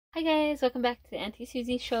Hi guys, welcome back to the Auntie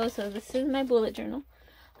Susie show. So this is my bullet journal.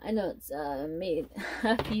 I know it's made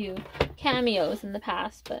a few cameos in the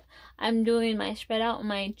past, but I'm doing my spread out,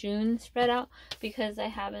 my June spread out, because I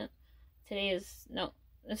haven't, it's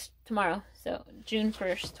tomorrow, so June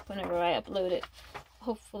 1st, whenever I upload it,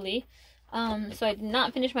 hopefully. So I did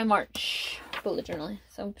not finish my March bullet journaling,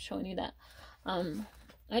 so I'm showing you that.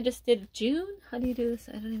 I just did June. How do you do this?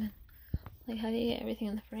 I don't even... Like, how do you get everything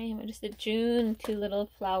in the frame? I just did June, 2 little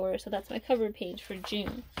flowers, so that's my cover page for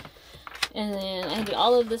June. And then I did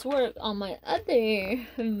all of this work on my other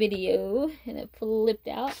video, and it flipped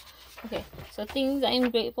out. Okay, so things I'm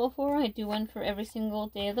grateful for. I do one for every single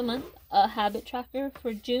day of the month. A habit tracker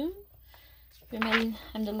for June. I'm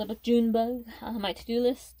the little June bug. My to-do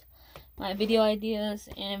list, my video ideas,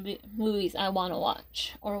 and movies I want to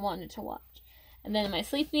watch or wanted to watch. And then my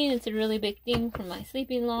sleeping, it's a really big thing for my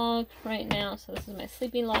sleeping log right now. So this is my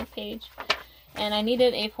sleeping log page. And I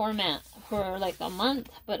needed a format for like a month,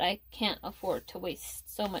 but I can't afford to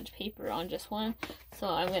waste so much paper on just one. So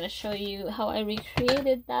I'm going to show you how I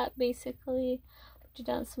recreated that basically. Put you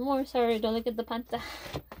down some more. Sorry, don't look at the panta.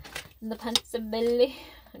 The panta belly.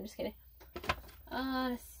 I'm just kidding.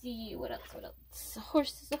 Let's see, what else? A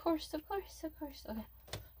horse is a horse, of course. Okay,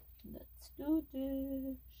 let's do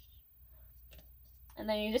this. And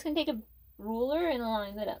then you're just going to take a ruler and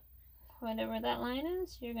line it up. Whatever that line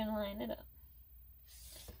is, you're going to line it up.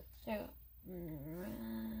 There you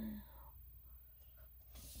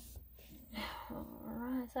go.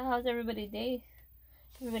 Alright, so how's everybody's day?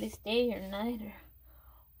 Everybody's day or night, or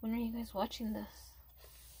when are you guys watching this?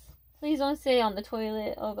 Please don't say on the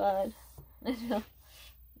toilet. Oh god.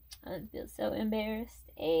 I feel so embarrassed.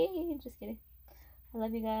 Hey, just kidding. I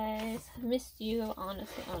love you guys. I missed you.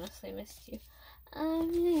 Honestly missed you. I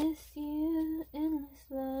miss you, endless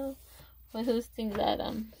love. Well, who sings that?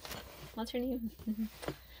 What's her name?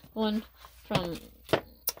 One from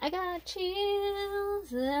I Got Chills,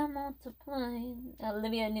 they're multiplying.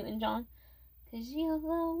 Olivia Newton-John. 'Cause you're the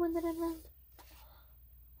one that I love.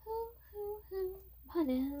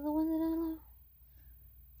 Honey, the one that I love.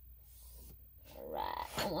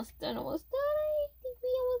 Alright, almost done. I think we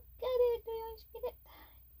almost got it. Do we almost get it?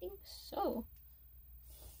 I think so.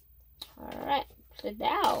 Alright.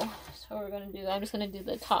 Now, so we're gonna do, I'm just gonna do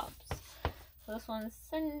the tops. So this one's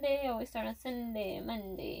Sunday. I always start on Sunday,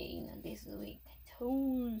 Monday, you know, days of the week.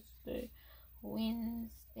 Tuesday,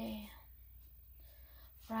 Wednesday,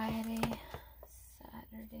 Friday,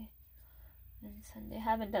 Saturday, and Sunday. I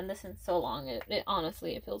haven't done this in so long. It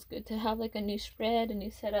honestly, it feels good to have like a new spread, a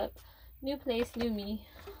new setup, new place, new me.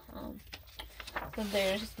 So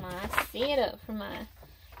there's my setup for I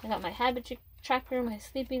got my habit tracker, my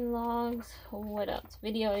sleeping logs, what else?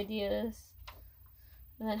 Video ideas,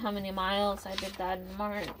 and then how many miles. I did that in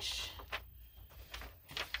March.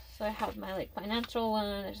 So I have my like financial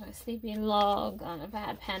one. There's my sleeping log. If I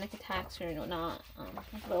had panic attacks or not,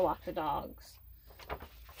 if I walk the dogs.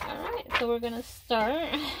 Alright, so we're gonna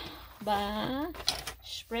start by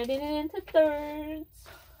spreading it into thirds.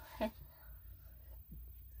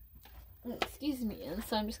 Excuse me. And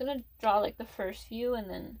so I'm just gonna draw like the first few and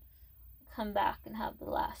then come back and have the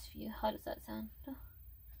last few. How does that sound?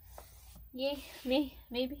 Yay, nay,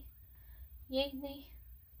 maybe. Yay, nay.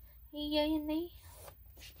 Yay, nay.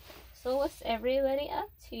 So what's everybody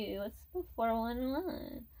up to? What's the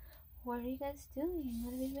 411? What are you guys doing?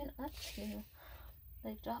 What have you been up to?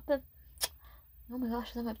 Like, drop it. Oh my gosh,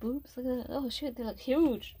 is that my boobs? Look at that. Oh shoot, they look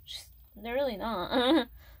huge. They're really not. I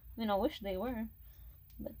mean, I wish they were.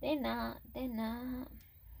 But they're not.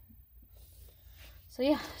 So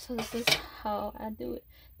yeah, so this is how I do it.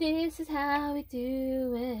 This is how we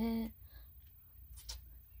do it.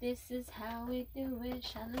 This is how we do it.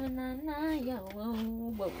 Sha-la-la-la, yo, whoa,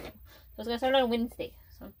 whoa. So it's gonna start on Wednesday.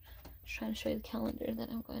 So I'm just trying to show you the calendar that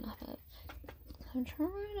I'm going off of. I'm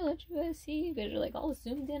trying to let you guys see. You guys are like all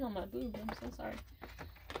zoomed in on my boob. I'm so sorry.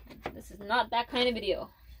 This is not that kind of video.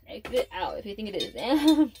 Exit out if you think it is.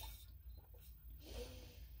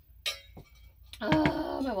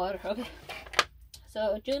 Oh, my water. Okay.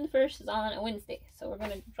 So June 1st is on a Wednesday. So we're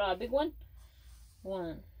going to draw a big one.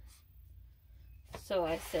 So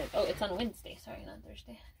I said, oh, it's on a Wednesday. Sorry, not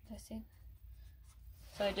Thursday. Did I say?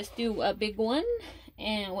 So I just do a big one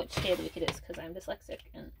and which day of the week it is because I'm dyslexic.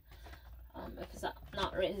 And if it's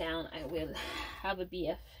not written down, I will have a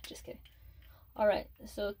BF. Just kidding. Alright,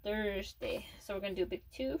 so Thursday. So we're going to do a big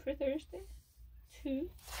 2 for Thursday. 2.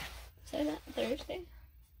 Say that. Thursday.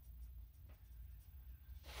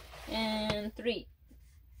 And 3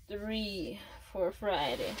 for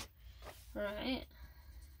Friday. Alright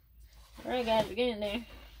guys, we're getting there.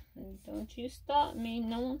 Don't you stop me.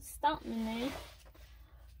 No one stop me now.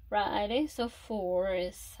 Friday, so 4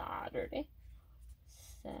 is Saturday.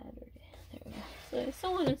 There we go.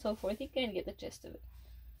 So on and so forth. You can get the gist of it.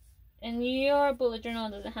 And your bullet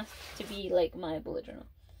journal doesn't have to be like my bullet journal.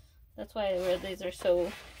 That's why these are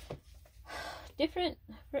so different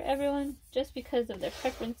for everyone, just because of their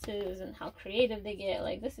preferences and how creative they get.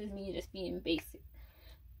 Like, this is me just being basic.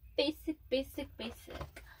 Basic.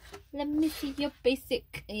 Let me see your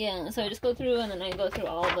basic. Yeah, so I just go through and then I go through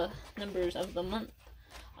all the numbers of the month.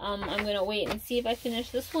 I'm gonna wait and see if I finish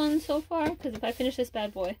this one so far, because if I finish this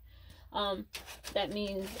bad boy, that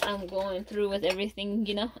means I'm going through with everything,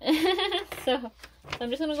 you know. so I'm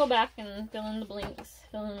just gonna go back and fill in the blanks,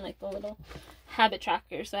 fill in like the little habit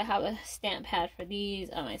tracker. So I have a stamp pad for these,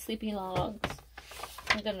 my sleepy logs.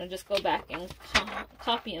 I'm gonna just go back and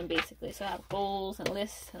copy them basically. So I have goals and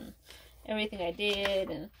lists and everything I did,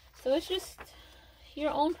 and so it's just your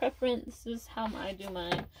own preference. This is how I do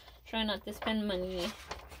mine. Try not to spend money,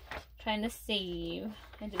 trying to save.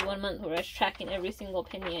 I did 1 month where I was tracking every single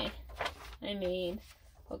penny I made,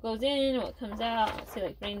 what goes in, what comes out. Let's see,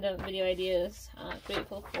 like random video ideas,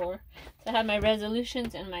 grateful for. So I have my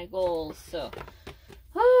resolutions and my goals. So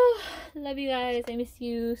love you guys, I miss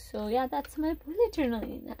you. So yeah, that's my bullet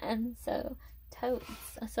journaling. And so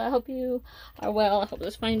totes. So I hope you are well. I hope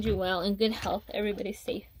this finds you well, in good health. Everybody's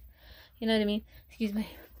safe, you know what I mean? Excuse my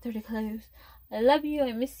dirty clothes. I love you,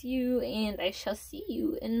 I miss you, and I shall see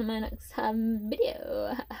you in my next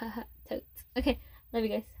video. Totes. Okay, love you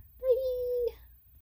guys.